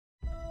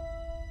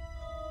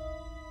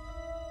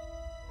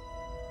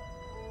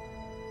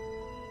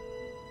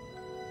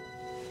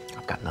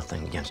got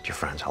nothing against your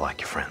friends. I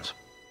like your friends.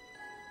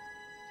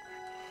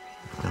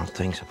 Well,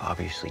 things have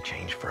obviously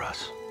changed for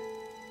us.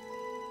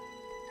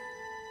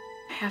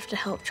 I have to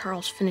help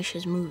Charles finish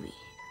his movie.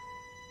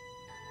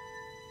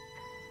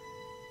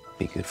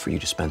 Be good for you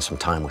to spend some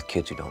time with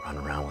kids who don't run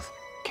around with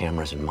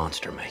cameras and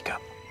monster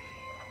makeup.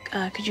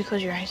 Could you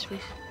close your eyes,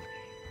 please?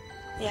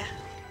 Yeah.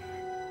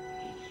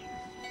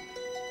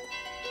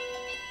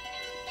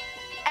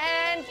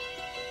 And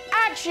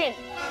action!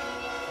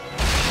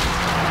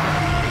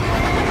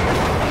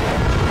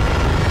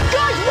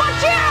 Guys,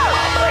 watch out!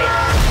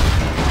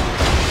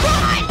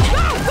 Run!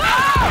 Go! Go!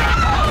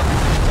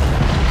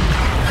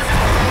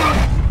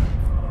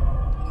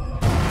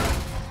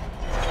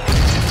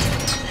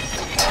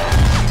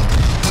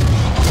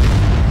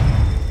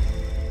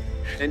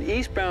 An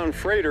eastbound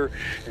freighter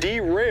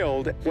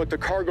derailed. What the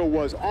cargo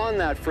was on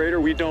that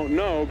freighter, we don't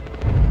know.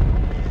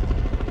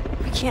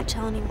 We can't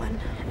tell anyone.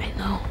 I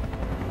know.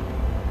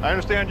 I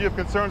understand you have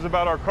concerns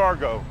about our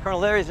cargo. Colonel,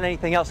 there isn't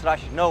anything else that I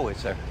should know,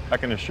 is there? I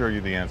can assure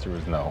you the answer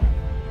is no.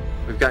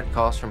 We've gotten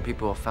calls from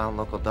people who found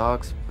local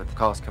dogs, but the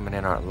calls coming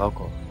in aren't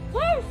local.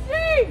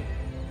 Lucy!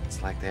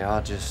 It's like they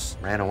all just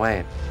ran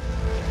away.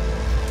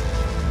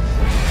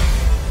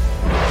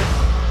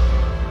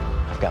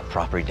 I've got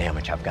property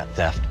damage. I've got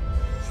theft.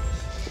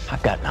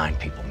 I've got 9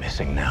 people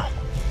missing now.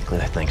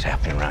 There are things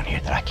happening around here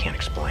that I can't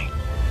explain.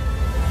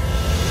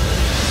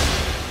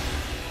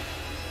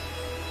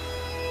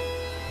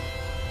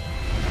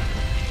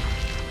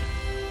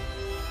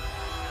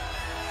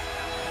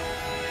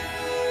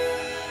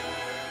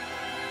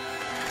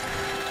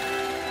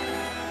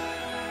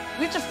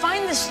 We have to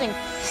find this thing.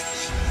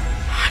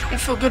 I don't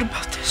feel good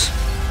about this.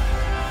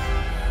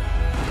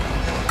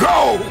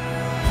 Go!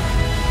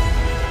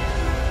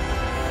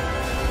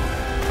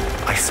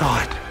 I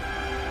saw it.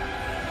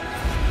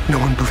 No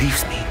one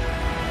believes me.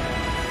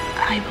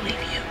 I believe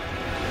you.